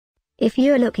If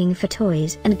you're looking for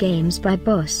toys and games by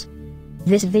Bos,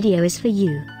 this video is for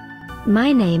you.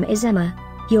 My name is Emma,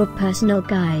 your personal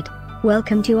guide.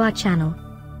 Welcome to our channel.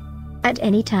 At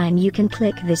any time you can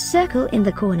click this circle in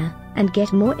the corner, and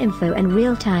get more info and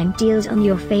real-time deals on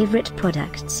your favorite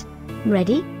products.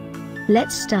 Ready?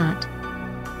 Let's start.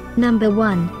 Number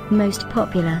 1, Most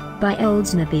Popular, by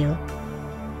Oldsmobile.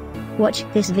 Watch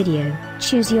this video,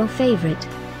 choose your favorite.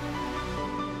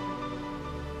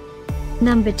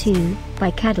 Number 2,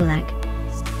 by Cadillac.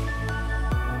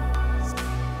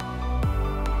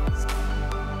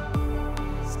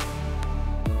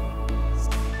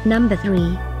 Number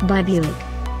 3, by Buick.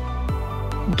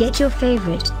 Get your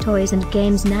favorite toys and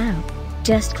games now.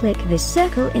 Just click this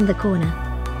circle in the corner.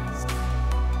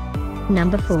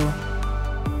 Number 4.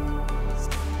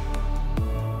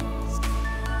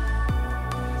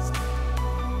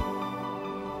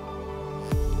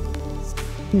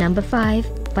 Number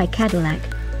 5, by Cadillac.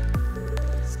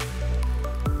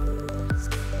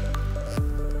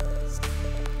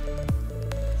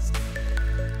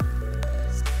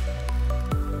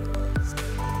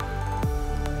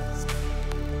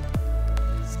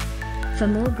 For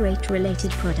more great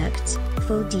related products,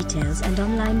 full details and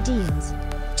online deals,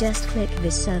 just click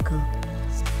this circle.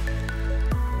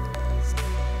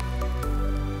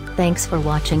 Thanks for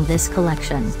watching this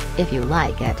collection. If you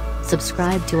like it,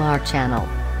 subscribe to our channel.